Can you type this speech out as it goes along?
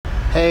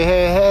Hey,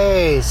 hey,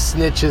 hey,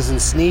 snitches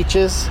and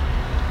sneeches.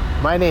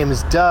 My name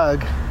is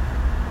Doug,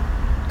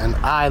 and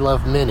I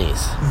love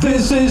minis.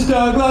 This is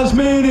Doug Loves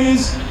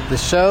Minis, The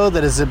show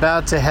that is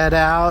about to head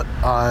out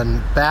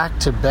on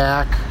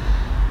back-to-back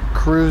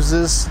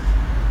cruises,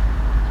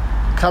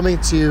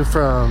 coming to you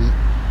from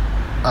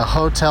a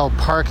hotel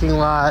parking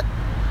lot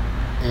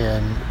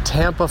in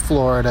Tampa,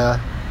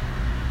 Florida,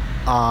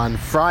 on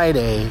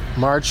Friday,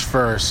 March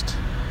 1st,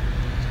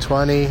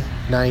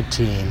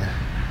 2019.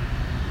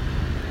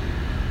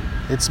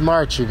 It's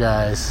March, you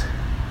guys.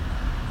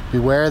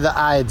 Beware the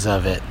Ides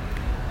of it.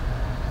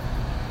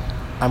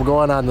 I'm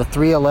going on the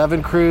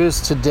 311 cruise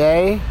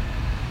today.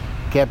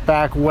 Get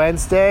back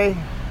Wednesday.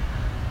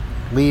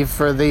 Leave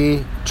for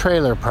the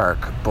Trailer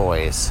Park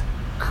Boys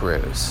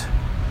cruise.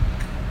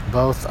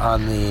 Both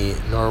on the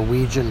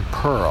Norwegian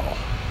Pearl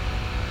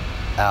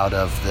out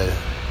of the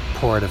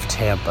port of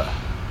Tampa.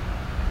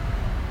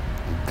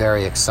 I'm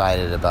very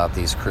excited about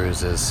these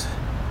cruises.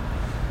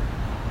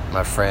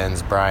 My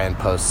friends Brian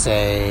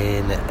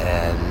Posehn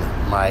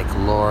and Mike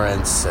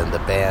Lawrence and the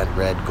band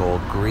Red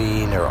Gold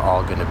Green are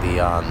all going to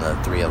be on the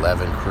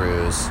 311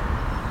 cruise.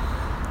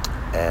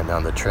 And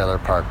on the Trailer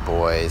Park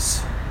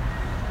Boys,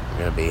 I'm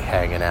going to be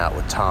hanging out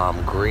with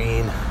Tom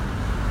Green.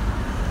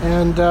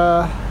 And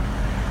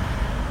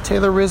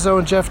Taylor Rizzo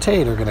and Jeff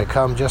Tate are going to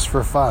come just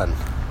for fun.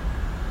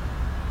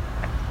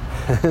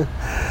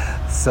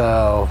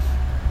 So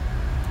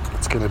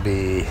it's going to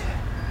be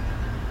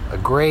a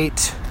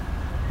great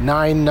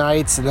 9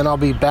 nights, and then I'll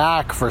be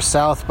back for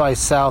South by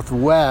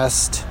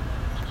Southwest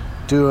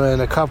doing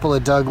a couple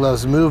of Doug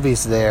Loves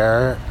Movies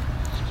there.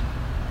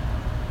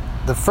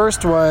 The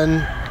first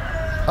one,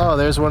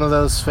 there's one of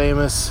those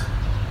famous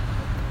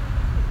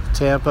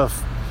Tampa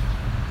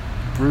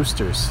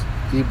roosters.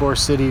 Ybor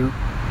City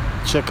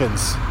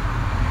chickens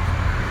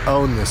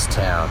own this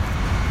town.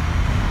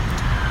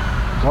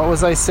 What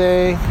was I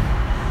saying?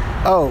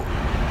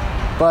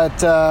 But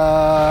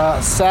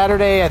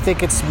Saturday, I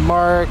think it's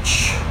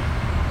March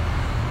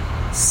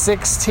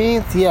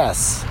 16th?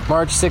 Yes,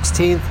 March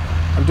 16th.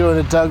 I'm doing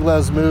a Doug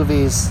Loves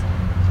Movies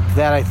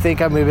that I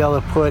think I'm going to be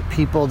able to put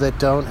people that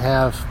don't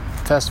have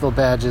festival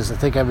badges. I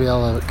think I'll be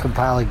able to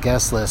compile a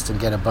guest list and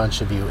get a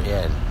bunch of you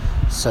in.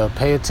 So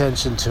pay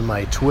attention to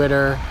my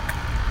Twitter.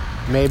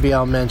 Maybe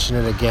I'll mention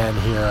it again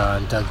here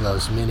on Doug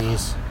Loves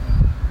Minis.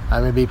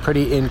 I'm going to be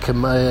pretty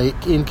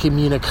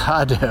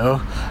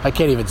incommunicado. I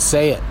can't even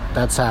say it.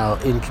 That's how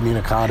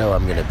incommunicado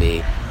I'm going to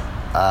be.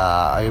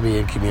 I'm going to be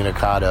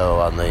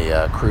incommunicado on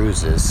the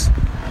cruises.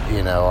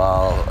 You know,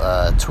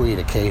 I'll tweet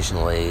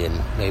occasionally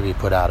and maybe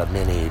put out a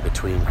mini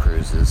between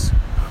cruises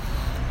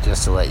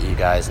just to let you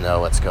guys know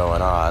what's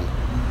going on.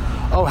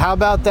 How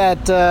about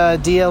that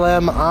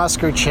DLM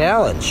Oscar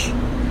Challenge?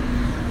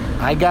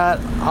 I got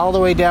all the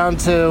way down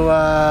to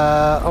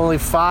only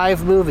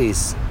 5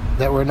 movies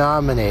that were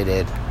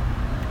nominated.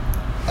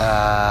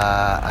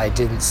 I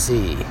didn't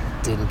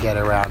get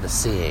around to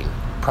seeing.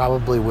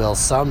 Probably will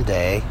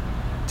someday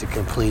to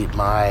complete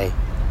my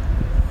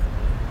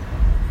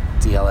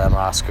DLM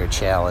Oscar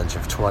Challenge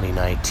of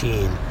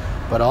 2019.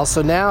 But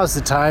also now is the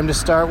time to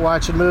start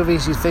watching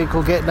movies you think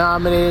will get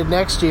nominated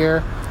next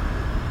year.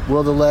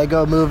 Will the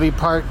Lego Movie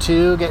Part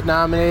 2 get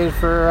nominated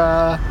for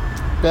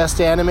Best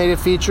Animated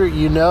Feature?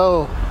 You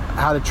know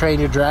How to Train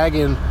Your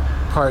Dragon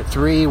Part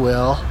 3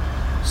 will.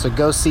 So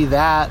go see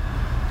that.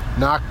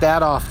 Knock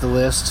that off the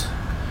list.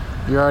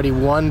 You're already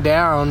one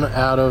down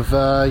out of,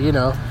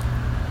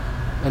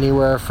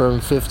 anywhere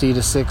from 50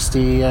 to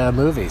 60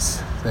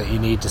 movies that you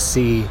need to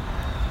see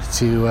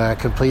to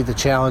complete the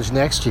challenge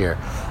next year.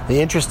 The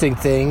interesting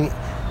thing,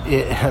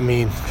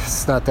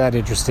 it's not that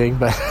interesting,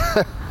 but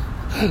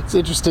it's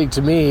interesting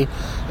to me,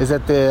 is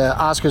that the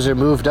Oscars are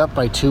moved up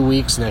by 2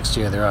 weeks next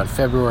year. They're on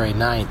February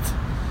 9th.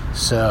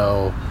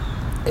 So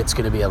it's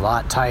going to be a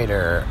lot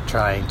tighter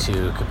trying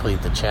to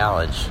complete the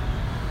challenge.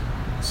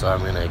 So I'm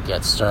going to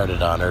get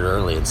started on it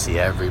early and see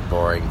every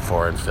boring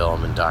foreign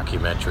film and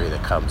documentary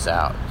that comes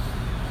out.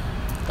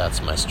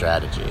 That's my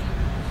strategy.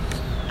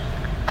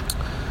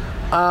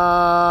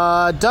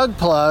 Doug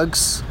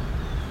plugs.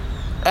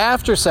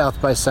 After South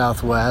by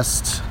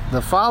Southwest,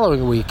 the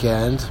following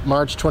weekend,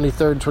 March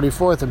 23rd and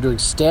 24th, I'm doing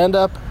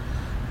stand-up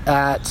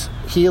at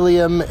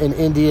Helium in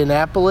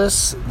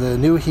Indianapolis. The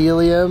new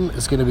Helium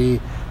is going to be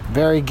a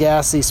very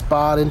gassy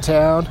spot in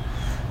town.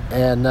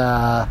 And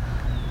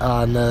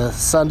on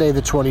Sunday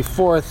the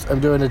 24th,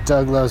 I'm doing a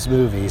Doug Loves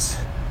Movies.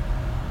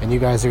 And you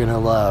guys are going to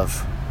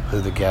love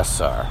who the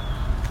guests are.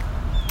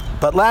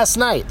 But last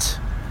night,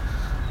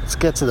 let's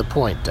get to the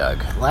point,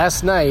 Doug.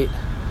 Last night,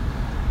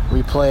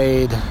 we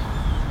played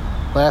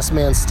Last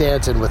Man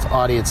Stanton with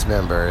audience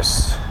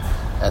members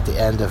at the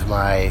end of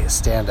my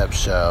stand-up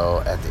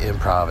show at the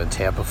Improv in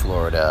Tampa,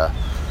 Florida.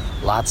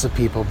 Lots of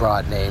people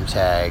brought name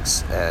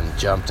tags and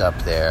jumped up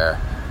there,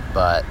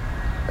 but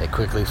they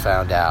quickly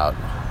found out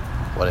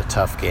what a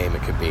tough game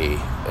it could be,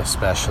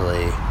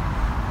 especially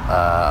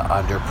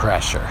under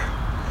pressure.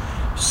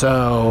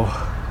 So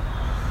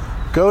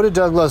go to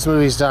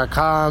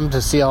DougLovesMovies.com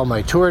to see all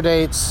my tour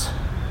dates,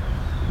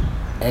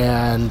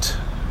 and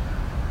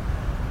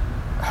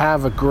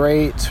have a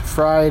great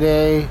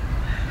Friday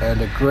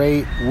and a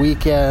great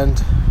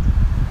weekend.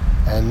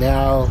 And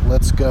now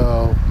let's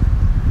go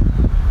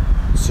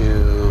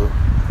to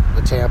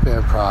the Tampa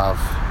Improv,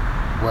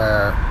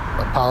 where,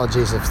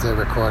 apologies if the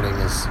recording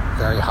is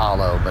very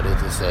hollow, but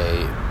it is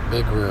a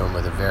big room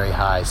with a very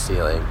high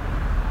ceiling,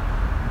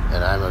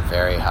 and I'm a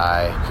very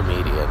high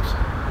comedian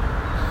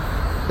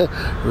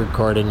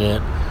recording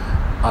it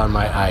on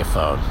my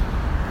iPhone.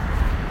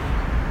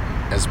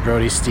 As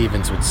Brody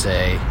Stevens would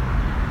say,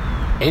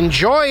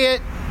 enjoy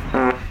it!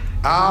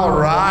 All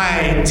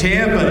right,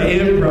 Tampa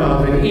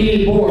Improv in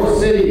Ybor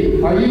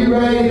City. Are you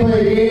ready to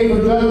play a game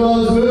for Doug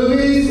Loves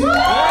Movies?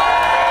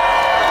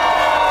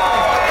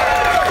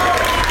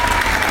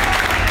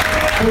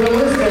 For the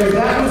listeners,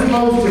 that was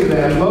most of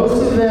them.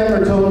 Most of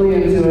them are totally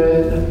into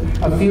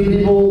it. A few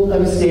people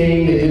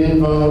abstained, they didn't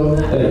vote.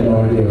 They have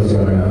no idea what's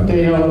going on.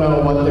 They don't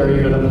know what they're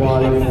even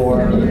applauding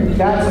for.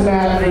 That's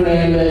Matt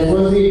Fernandez.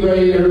 Wasn't he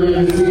great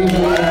earlier this season?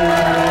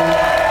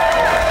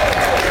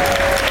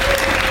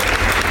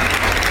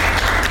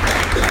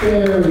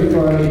 Very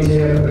funny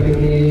Tampa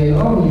comedian.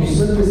 Oh, you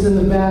slipped this in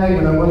the bag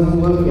when I wasn't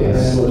looking. I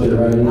slipped it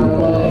right in I the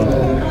love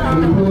that.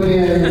 You put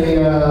in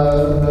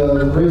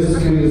the wrist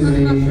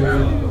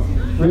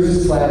koozie, wrist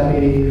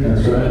slappy.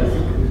 That's right.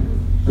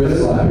 Wrist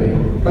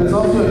slapping. But it's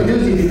also a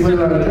koozie if you put it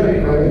on a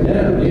drink, right?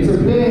 Yeah.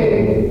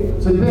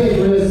 It's a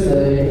big wrist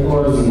thing,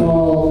 or a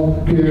small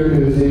beer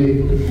koozie,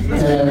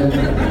 and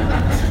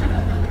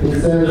it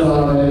says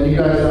on it, you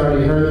guys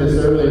already heard this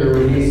earlier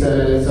when he said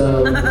it,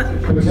 so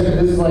pretend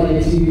this is like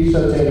a TV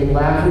show saying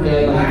laugh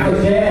again. Laugh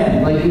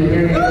again. Like you're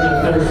hearing it for the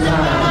first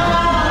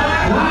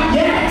time. Not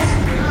yet!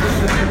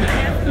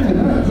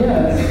 Not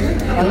yet.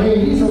 I mean,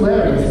 he's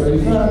hilarious, but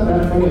he's not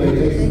that funny. He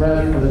takes a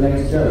breath for the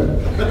next joke.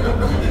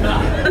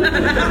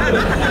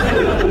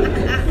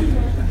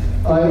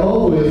 I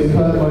always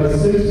cut my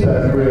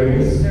six-pack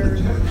rings. Is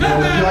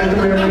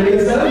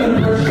that an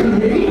impression of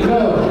me?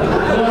 No,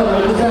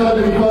 I just thought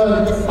it would be fun.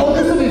 Oh,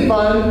 this will be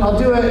fun. I'll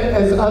do it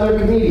as other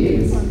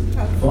comedians.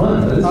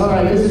 Fun. All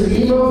right, this is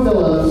Emo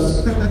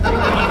Phillips.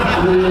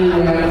 Reading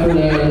Matt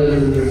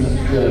Fernandez's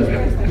joke.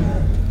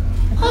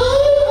 I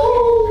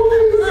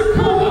always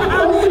cut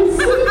my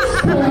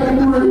six-pack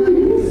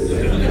rings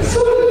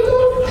so I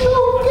don't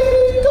choke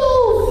any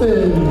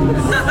dolphins.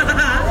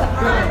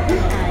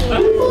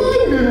 If I'm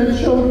gonna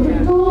choke a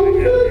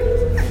dolphin,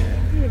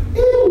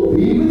 it'll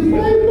be with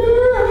my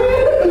bare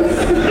hands.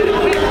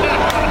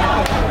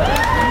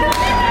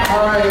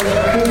 All right,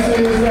 this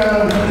is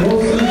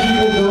most of the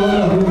people don't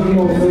know who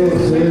Emo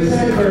Phillips is.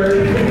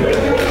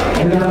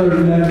 And now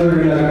they're never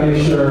gonna make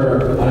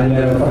sure I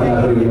never find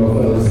out who Emo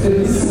Phillips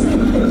is.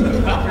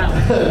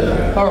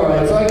 All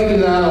right, so I can do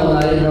that all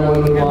night. No one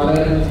would want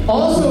it.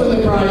 Also in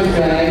the prize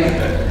bag,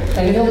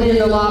 and he'll be in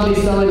the lobby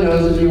selling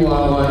those if you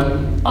want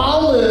one.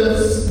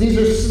 Olives. These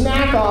are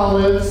snack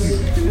olives.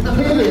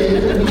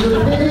 Pitted. These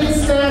are pitted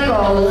snack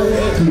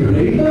olives. Do you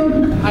hate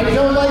them? I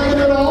don't like them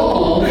at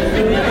all.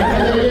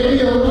 And they gave me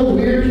a little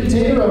weird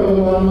container of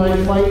them on my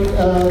flight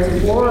to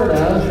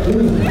Florida.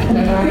 And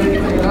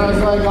I was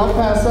like, I'll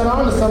pass that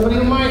on to somebody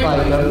who might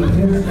like them.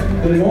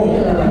 They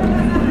won't.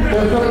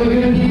 They're from the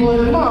good people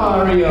at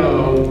Mario.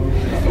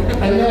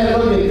 And then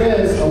look at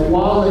this, a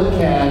wallet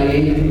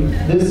caddy.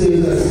 This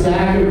is a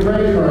stack of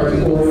credit cards,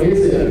 or is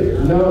it?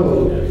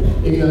 No.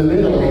 In the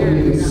middle,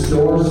 you can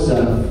store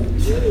stuff.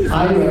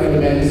 I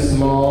recommend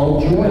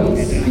small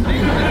joints.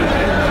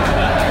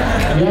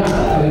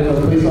 Yeah, and if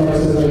a police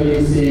officer says I need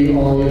to see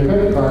all your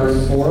credit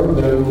cards for them,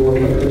 then we'll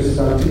put their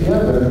stuff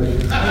together.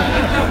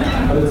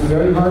 But it's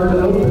very hard to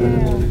open.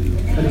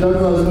 A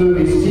Doug Loves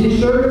Movies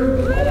t-shirt,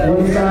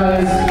 one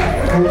size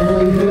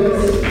hopefully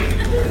fits.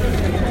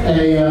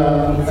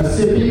 A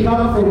sippy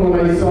cup from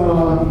when I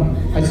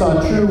saw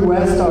True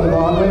West on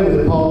Broadway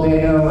with Paul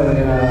Dano and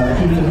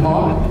Ethan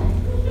Hawke.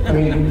 I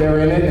mean, they were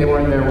in it, they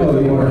weren't there with Oh,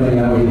 me. you weren't hanging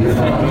out with Ethan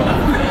Hawke.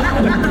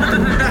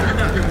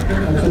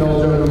 That's an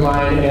old joke of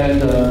mine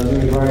and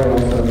Jimmy Carter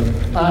also.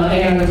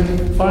 And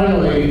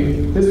finally,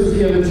 this was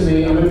given to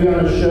me. I'm going to be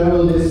on a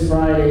show this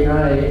Friday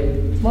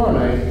night, tomorrow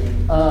night,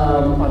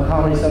 on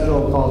Comedy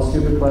Central called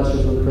Stupid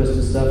Questions with Chris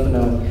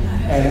DiStefano.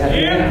 And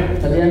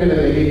at the end of it,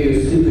 they give you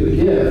a stupid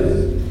gift.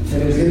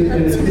 And in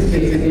this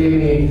case, they gave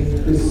me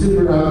this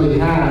super ugly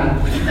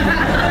hat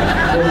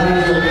that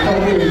has a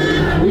fucking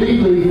weed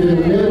leaf in the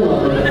middle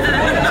of it.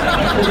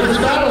 It's a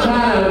style of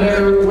hat I would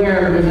never wear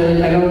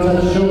because I don't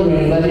touch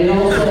children, but it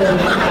also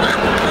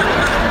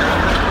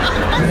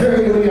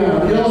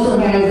it also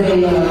has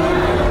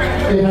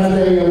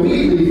a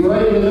weed leaf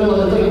right in the middle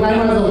of it. I might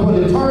as well put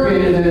a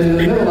target in the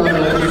middle of it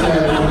that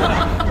says,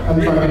 I'm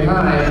fucking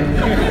high.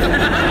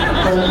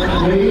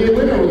 But maybe the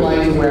winner would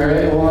like to wear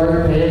it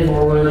or pay it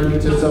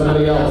forward to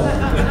somebody else.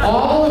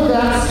 All of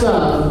that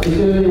stuff is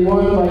going to be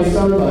won by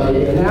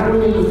somebody, and now we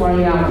need to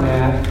find out,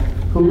 Matt,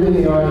 who in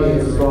the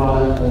audience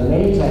brought a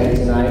name tag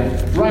tonight.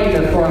 Right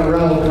in the front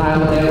row, Kyle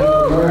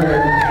Murder.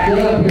 Get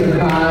up here,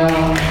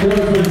 Kyle. We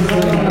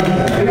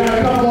got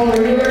a couple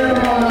over here.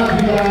 Come on up,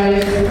 you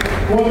guys.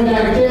 One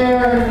back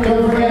there.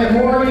 Don't forget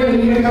Morgan.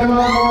 You can come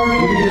up,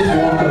 Morgan. You can just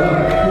walk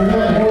up.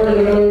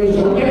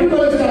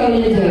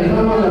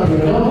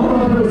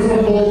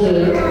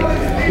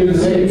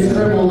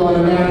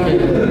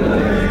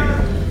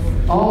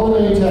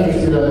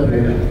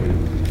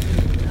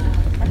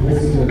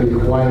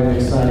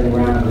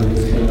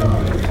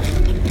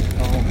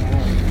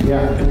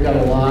 Yeah, we got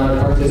a lot of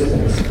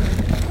participants.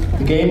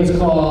 The game is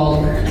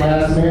called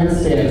Last Man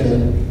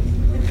Standing.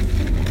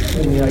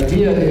 And the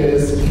idea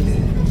is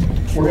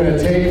we're going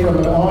to take from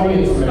an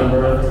audience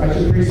member,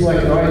 actually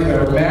pre-select an audience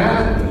member.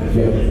 Matt,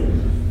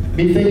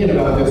 be thinking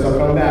about this, I'll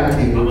come back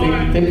to you.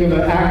 Think of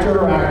an actor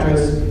or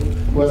actress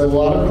who has a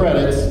lot of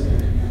credits.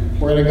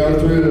 We're going to go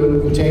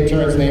through and take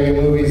turns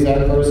naming movies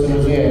that person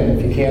was in.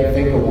 If you can't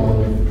think of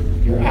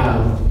one, you're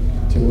out.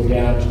 So we're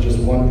down to just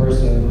one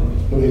person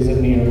who isn't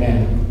me or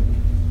Matt.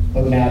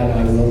 But Matt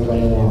and I will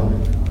play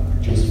along,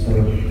 just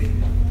for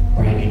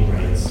bragging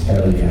rights.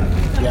 Hell yeah.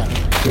 Yeah.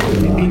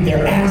 We beat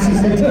their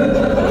asses.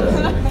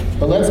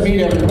 But let's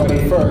meet everybody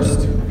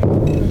first,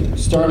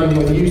 starting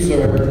with you,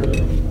 sir.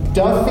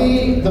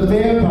 Duffy the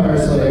Vampire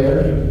Slayer,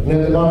 and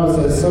then the bottom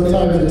says,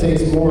 sometimes it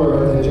takes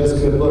more than just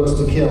good looks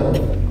to kill.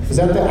 Is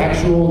that the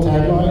actual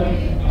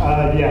tagline?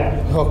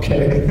 Yeah.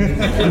 Okay.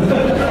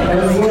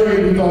 I was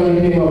worried you thought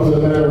you came up with a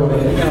better one.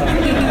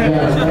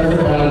 Yeah, that's a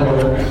bad one.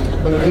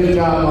 But good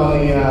job on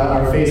the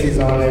our faces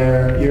on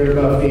there. You're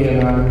Buffy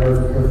and I'm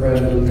her friend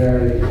Blue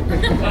Perry.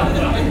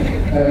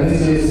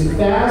 This is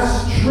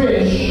Fast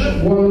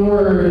Trish, one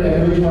word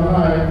and reach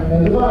behind.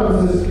 And the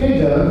bottom says,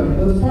 hey Doug,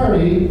 let's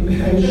party.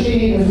 And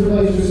she has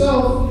replaced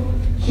herself.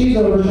 She's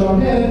over Sean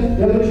Penn.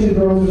 The other two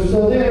girls are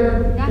still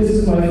there. This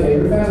is my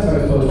favorite Fast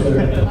Times poster.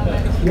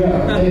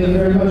 Yeah, thank you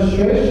very much,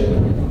 Trish.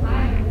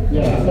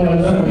 Yeah, no,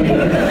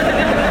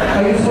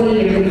 I just want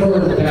you to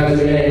confirm that that was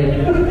your name.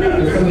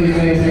 There's some of these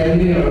names here,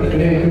 you know, the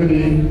name could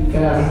be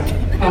fast.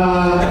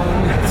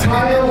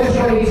 Tile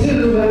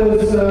 22, that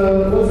was,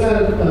 what's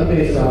that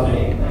based off?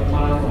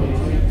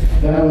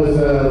 That was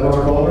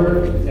Mark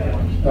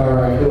Wahlberg? All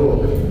right, cool.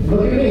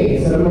 Look at me,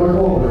 instead of Mark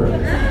Wahlberg.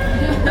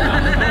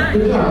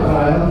 Good job,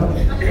 Kyle.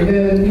 And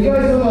then you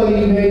guys look like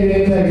you made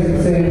name tags in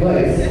the same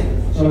place.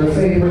 Or the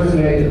same person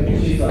made them.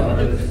 She's the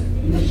artist.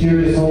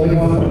 You're just holding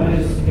one? I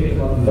just picked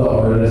one. The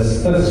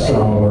artist. That's a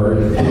strong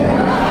word.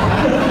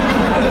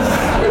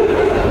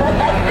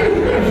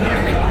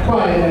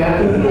 Quiet, Matt.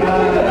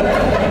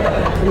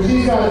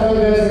 She's got no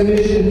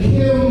designation,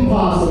 Kim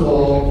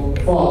Possible,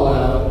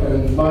 Fallout,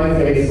 and my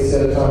face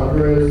instead of Tom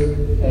Cruise.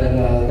 And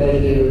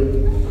thank you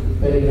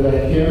for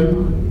that, Kim.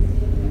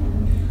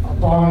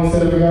 Bong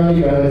instead of a gun,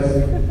 you guys.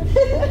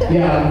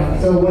 Yeah,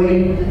 so how do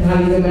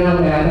you feel now,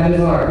 Matt? That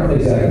is hard.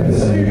 Exactly the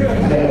same.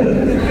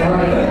 Yeah. All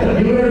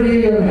right, you interview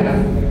your Matt.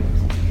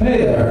 Hey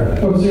there.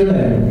 What's your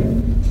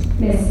name?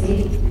 Misty.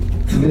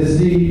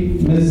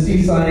 Misty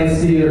Science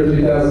Theater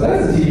 2000.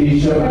 That's a TV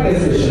show. I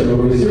guess they show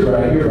movies. You're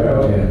right.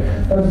 Okay.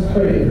 That's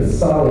great. It's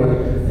solid.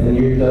 And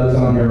your Doug's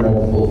on here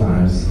multiple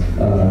times.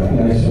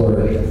 Nice work.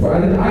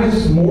 I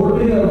just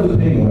Morgan of the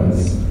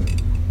Penguins.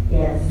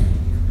 Yes.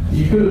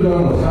 You could have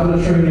gone with How to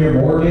Train Your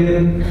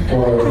Morgan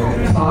or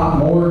Top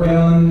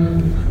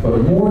Morgan,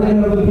 but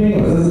Morgan of the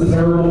Penguins. That's a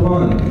terrible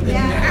pun.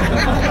 Yeah.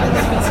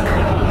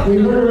 We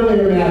heard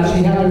earlier that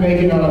she had to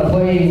make it on a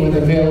plane with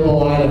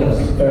available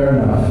items. Fair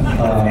enough.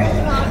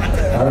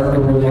 I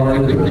remember when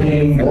Martin Luther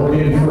King,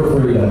 Morgan for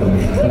freedom.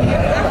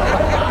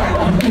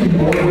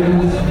 Morgan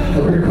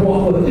for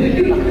equality.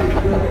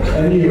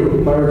 And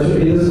you,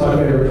 this is my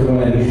favorite to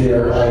win. He's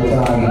here all the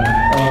time.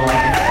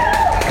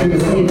 Good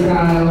to see you,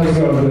 Kyle. Let's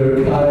go,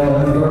 dude. Kyle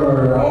and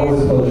Gerber, always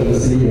a pleasure to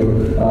see you.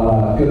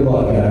 Good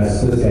luck, guys.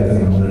 This guy's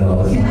going to win it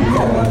all.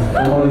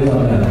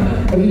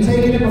 Have you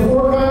taken it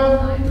before,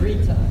 Kyle? 3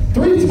 times.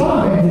 3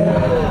 times?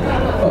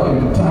 Yeah.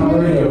 Fucking Tom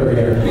Brady over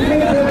here.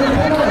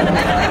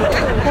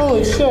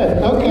 Holy shit.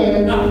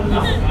 Okay.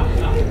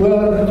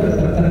 Well,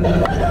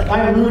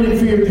 I'm rooting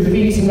for your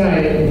defeat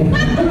tonight.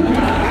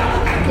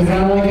 Because I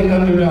like an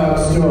underdog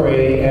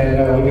story,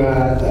 and we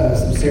got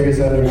some serious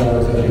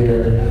underdogs up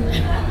here.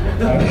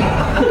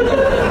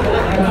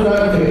 That's what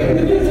I'm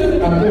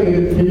thinking. I'm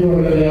thinking people are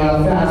going to get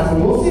out fast, but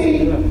we'll see.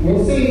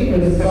 We'll see,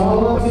 because it's all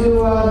up to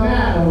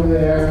Matt over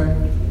there.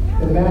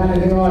 The Matt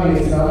in the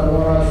audience, not the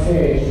one on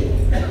stage.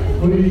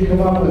 Who did you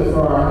come up with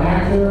for our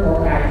actor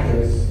or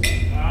actress?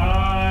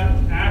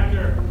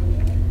 Actor.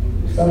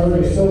 Sounds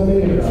like you're still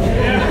thinking about it.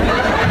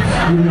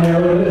 You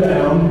narrowed it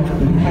down.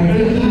 I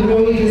think he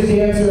really just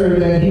answered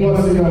that he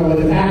wants to go with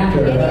an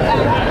actor.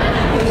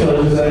 So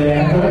just say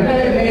But I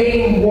can't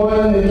name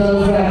one that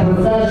does that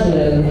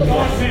profession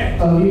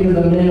of either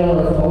the male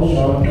or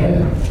Sean Penn.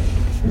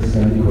 This is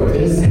going to be quick.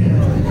 He's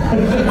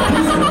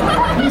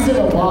in a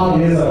lot of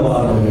He is in a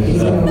lot of movies.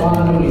 He's in a lot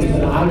of movies,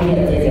 but I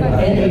can't think of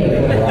any of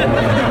them.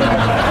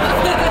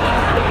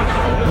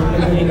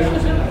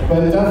 But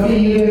Duffy,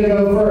 you get to go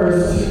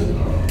first.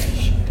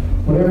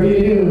 Whatever you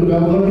do,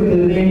 don't look at the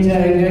name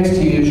tag next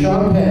to you.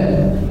 Sean Penn.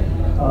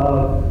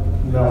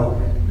 No.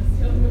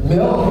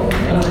 Milk.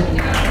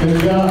 Good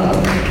job.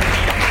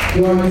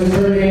 You want me to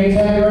turn the name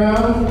tag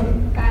around?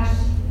 Gosh,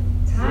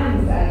 time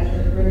is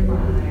actually really fun.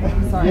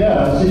 I'm sorry.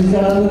 Yeah, she's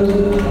got some.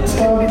 Is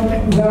that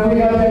what we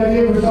got the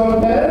idea for Sean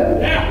Penn?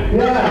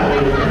 Yeah.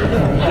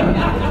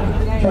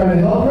 Trying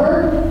to help her?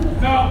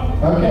 No.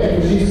 Okay,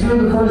 she threw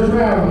the first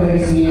round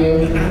thanks to you.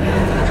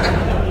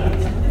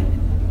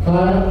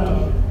 Kyle?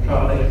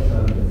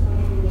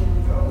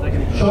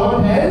 Sean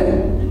Penn?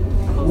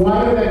 Why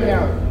would that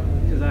count?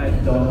 Because I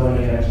don't know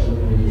any actual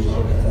movies.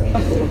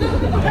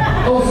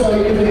 Also,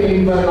 you're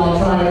thinking, but I'll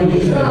try and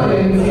just not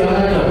and see how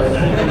that goes.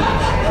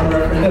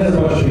 That's a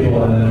bunch of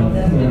people in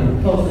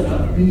there. Close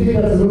enough. You think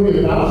that's a movie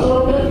about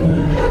Sean Penn?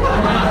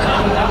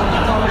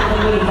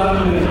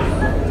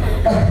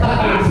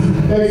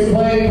 Thanks for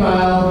playing,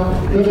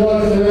 Kyle. Good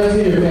luck to the rest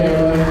of your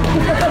family.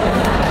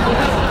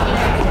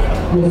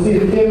 We'll see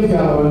if Kim's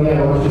got one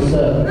yet, what you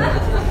said.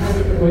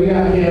 What do you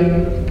got, Kim?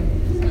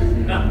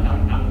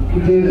 You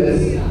do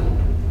this.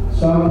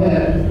 Sean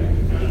Penn.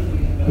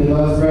 He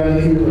loves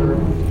Bradley Cooper.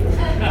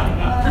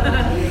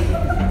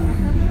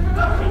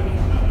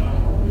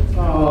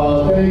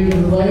 Oh, thank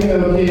you for playing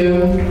though,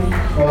 Kim.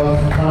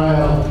 Oh,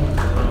 Kyle.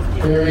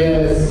 There he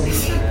is.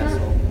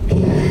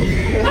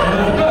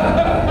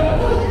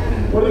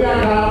 What do you got,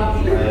 Kyle?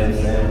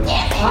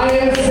 I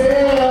am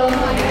Sam.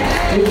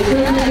 It's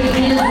good to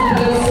be here from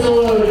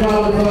Minnesota to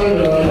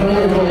California. I'm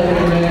trying to play the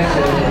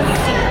connection.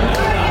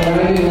 But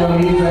I didn't want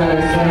to use that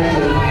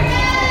expression.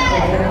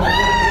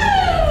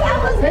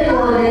 Hey,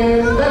 Morgan.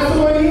 That's the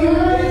one you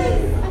had?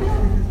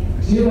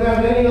 Do you have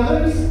any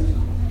others?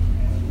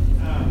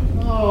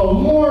 Oh,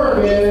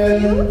 Morgan.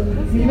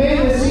 You made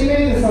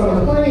this on a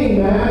plane,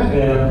 man.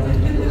 Yeah.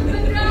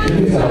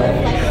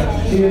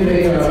 She didn't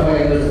make it on a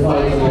plane. There's a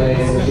flight today,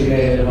 so she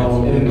made it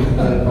home in the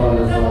car.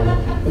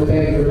 But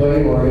thank you for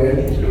playing, Morgan.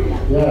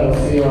 Yeah, I'll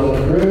see you on the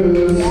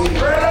cruise.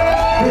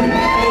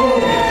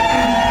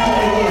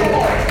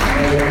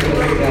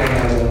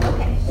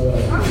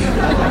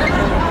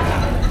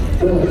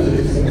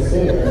 She's gonna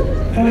stay there.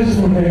 I just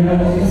want to hang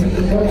out.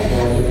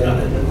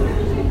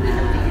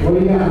 What do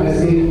you got,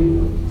 Missy?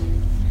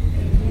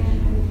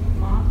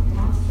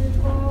 Monsters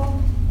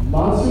Ball?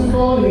 Monsters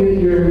Ball?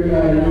 You're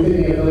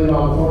thinking of Billy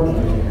Bob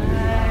Thornton.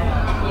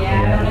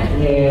 Yeah.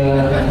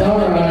 Yeah. All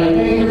right.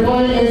 Thank you for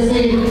playing,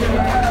 Missy.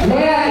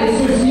 Matt, it's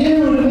just you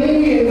and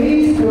me and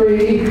these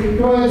three.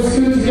 Go ahead and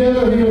scoot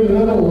together here in the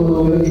middle a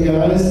little bit, you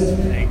guys.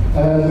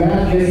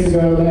 Matt gets to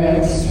go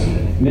next.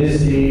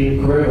 Misty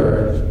River.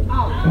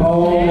 Oh.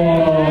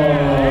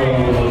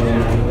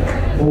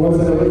 Well, what's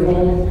that other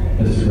called?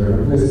 Mr.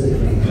 River. Mystic.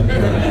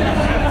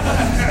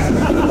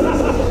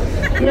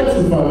 That's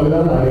some fun with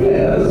that, right?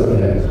 Yeah, that's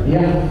okay.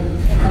 Yeah.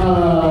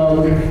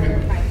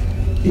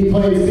 He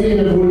plays, speaking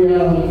of Woody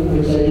Allen,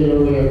 which I did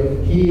earlier,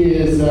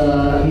 he's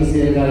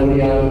in that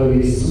Woody Allen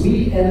movie,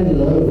 Sweet and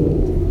Low.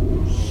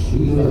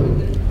 Sweet and Low.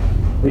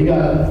 What do you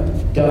got,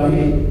 Duffy?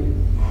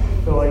 I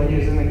feel like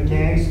he's in a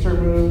gangster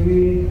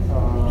movie.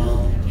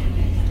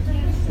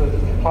 The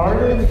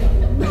Departed.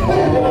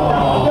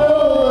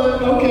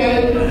 No, okay.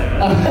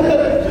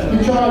 You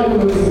tried to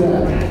listen to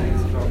that.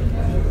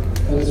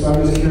 I'm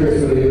just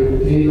curious with you.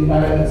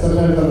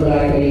 Sometimes on the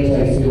back of any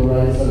text, people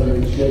write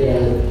something to shake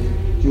at it.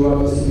 Do you want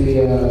this to be,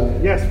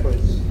 Yes,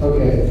 please.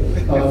 okay.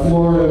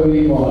 Florida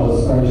weed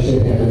laws are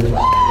shake at it.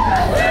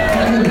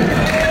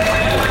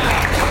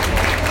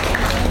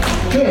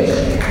 Fish.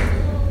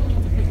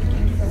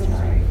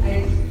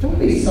 Don't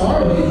be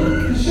sorry.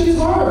 This shit's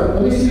hard.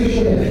 Let me see your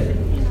shit.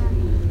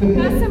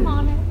 Got some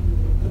on it.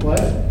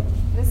 What?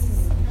 This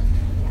is.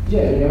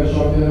 Yeah, you gotta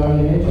show up on your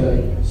name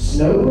tag.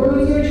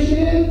 Snowbirds or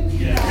shit?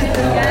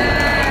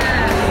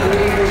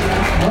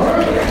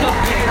 Alright.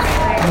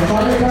 I'm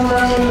trying to come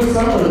around in the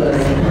summer then.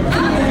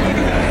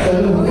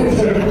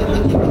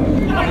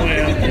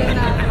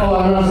 Oh,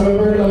 I'm not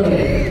snowbird?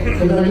 Okay.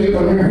 Because I do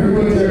come here in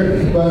winter.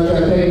 But I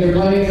think you're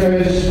playing,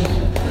 Trish.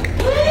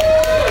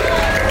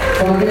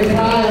 Fucking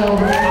Kyle.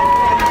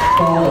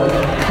 Call it.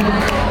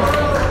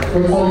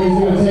 Looks like he's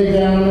gonna take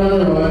down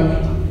another one.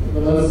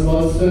 But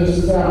let's finish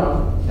this out.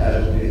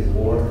 Casualties of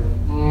war.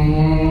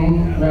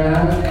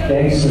 Matt.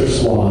 Gangster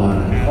Swan.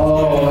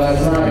 Oh,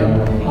 that's right.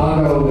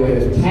 I'll go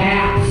with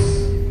Taps.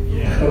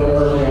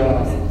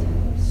 Yeah.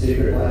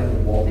 Secret Life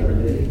of Walter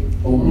Mitty.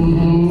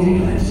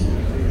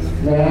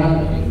 Matt.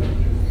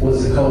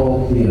 What's it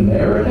called? The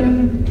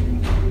American?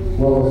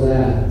 What was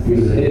that? He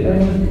was a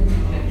hitman?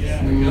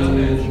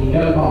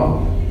 Yep, Mom.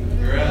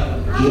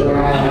 You're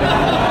out.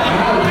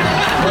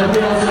 Nobody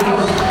else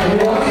wants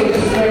to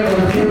expect or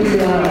give you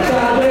out.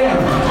 Goddamn!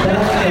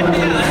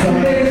 Some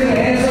niggas can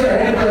answer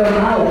after I'm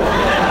out.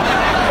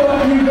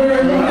 Fuck you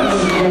very much.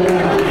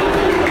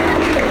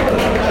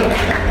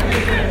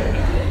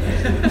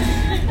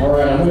 All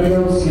right, I'm going to go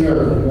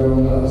obscure. I'm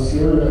going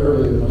obscure to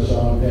early with my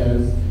Sean Penn.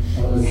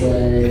 I'm going to say,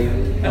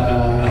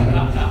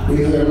 we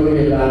did a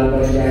movie about a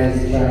bunch of guys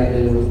who tried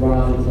to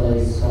run a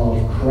place called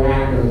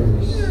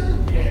Crackers.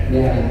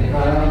 Yeah,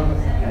 Kyle?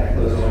 At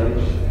close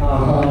range.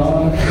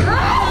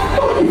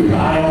 Fuck you,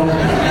 Kyle.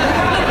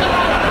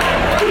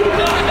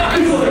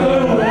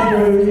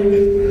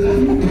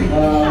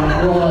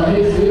 Well, I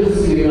hate to do this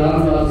to you,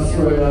 I'm about to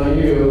spread on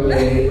you a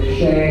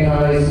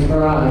Shanghai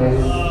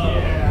surprise.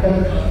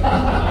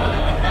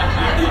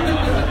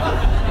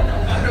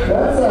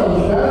 That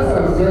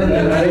sounds good,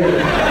 right?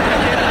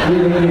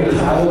 You're going to get a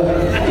towel.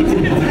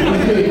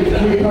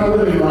 We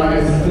covered in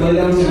rice. Lay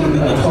down some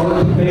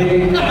tart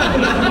baby.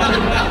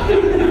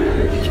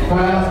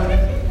 Kyle?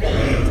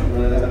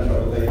 Really having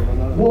trouble laying one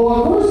up. Well,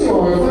 of course you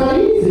are. It's not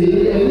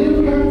easy, and you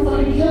kind of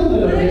fucking killed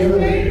it. I mean,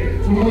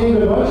 you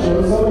named a bunch of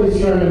them. Somebody's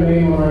trying to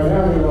name them right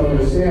now. They don't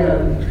understand.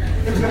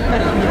 It's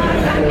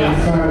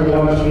time to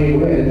watch me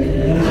win.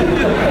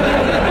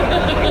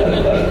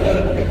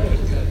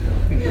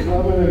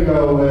 I'm gonna go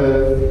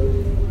with.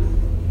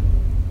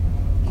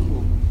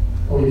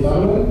 Oh, you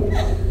thought of it?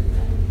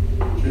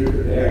 Truth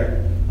or dare?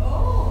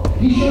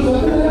 He shows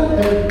up in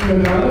that at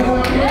Madonna's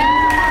house.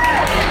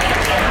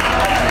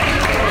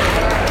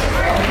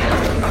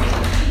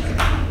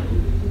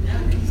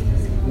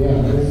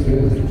 Yeah, that's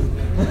good.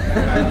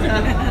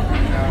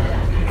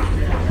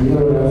 You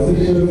know what else he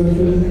shows up in?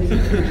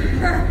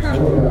 I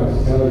don't have to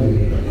tell you.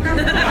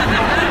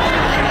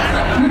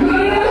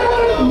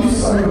 You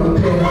son of a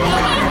bitch.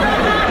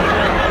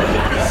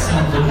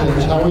 Son of a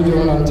bitch. How are we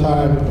doing on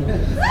time?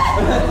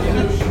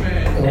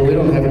 Oh, we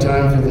don't have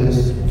time for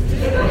this.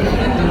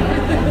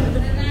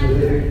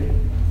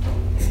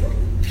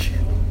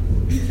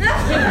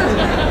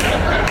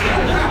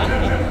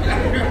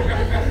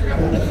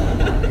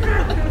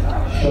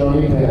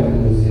 Shoni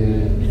Penn was in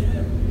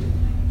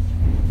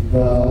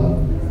the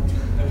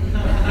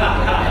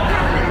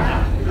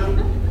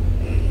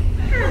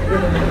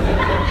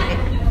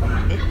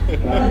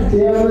God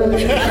damn it. I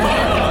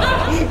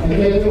can't do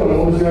it.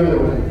 What was the other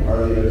one?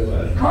 Carlito's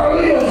Way.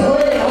 Carlito's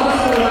Way.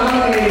 Oscar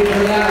nominated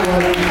for that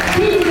one.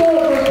 Keep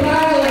going for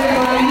Kyle and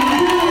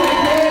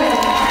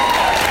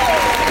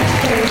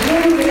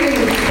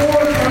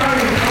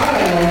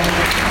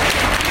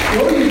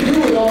what do you do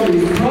with all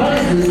these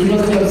prizes? You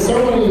must have so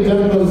many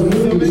of those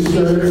movie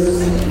shirts.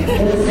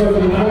 That's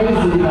fucking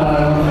crazy,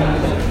 Kyle.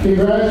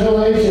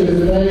 Congratulations,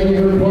 and thank you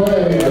for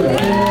playing.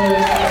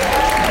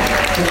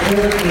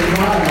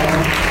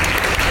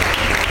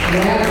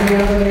 Matt, do you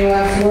have any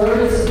last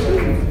words?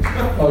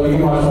 Oh, you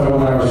can watch my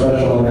 1 hour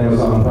special on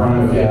Amazon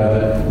Prime if you have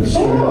it. It's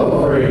streaming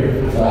for free.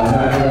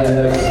 Matt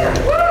Hernandez.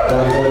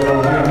 Why does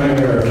everyone hate my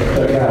mirror?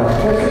 Check it out.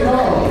 What's it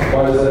called?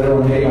 Why does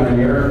everyone hate my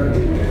mirror?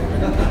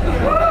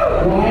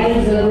 Why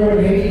does everyone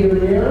hate your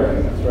mirror?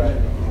 That's right.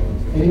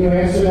 Can you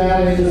answer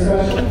that in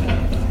discussion?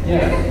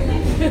 Yeah.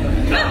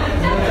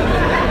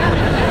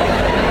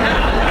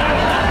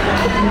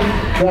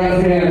 Matt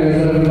Hernandez,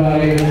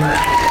 everybody.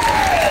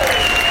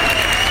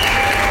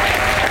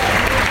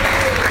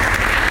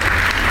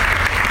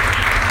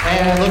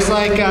 And it looks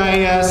like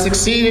I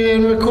succeeded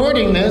in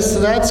recording this,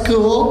 so that's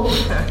cool.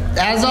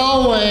 As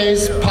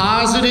always,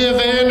 positive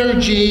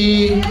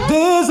energy.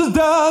 This is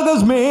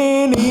Douglas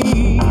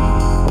Mini.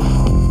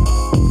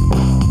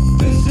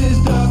 This is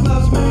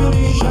Douglas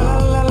Mini.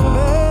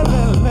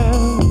 Sha-la-la-la-la-la.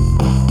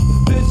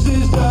 This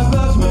is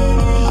Douglas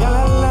Mini.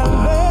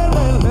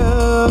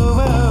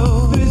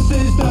 Sha-la-la-la-la-la. This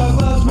is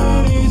Douglas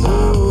Mini.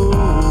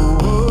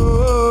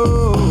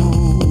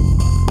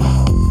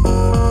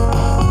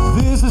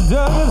 This is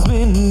Douglas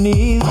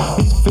Mini's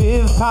his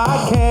 5th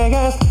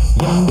podcast,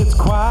 and it's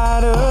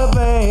quite a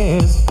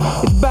blast.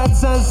 It's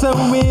bite-sized, so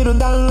it'll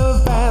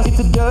download fast. It's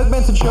a Doug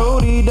Benson show,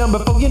 done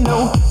before you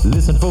know.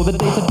 Listen for the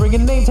dates and bring a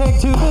name tag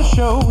to the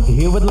show.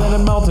 Here with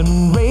Leonard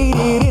Maltin,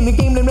 rated in the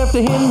game named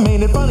after him.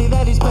 Made it funny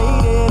that he's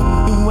played it.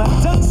 You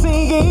want Doug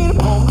singing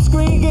on the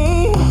screen game.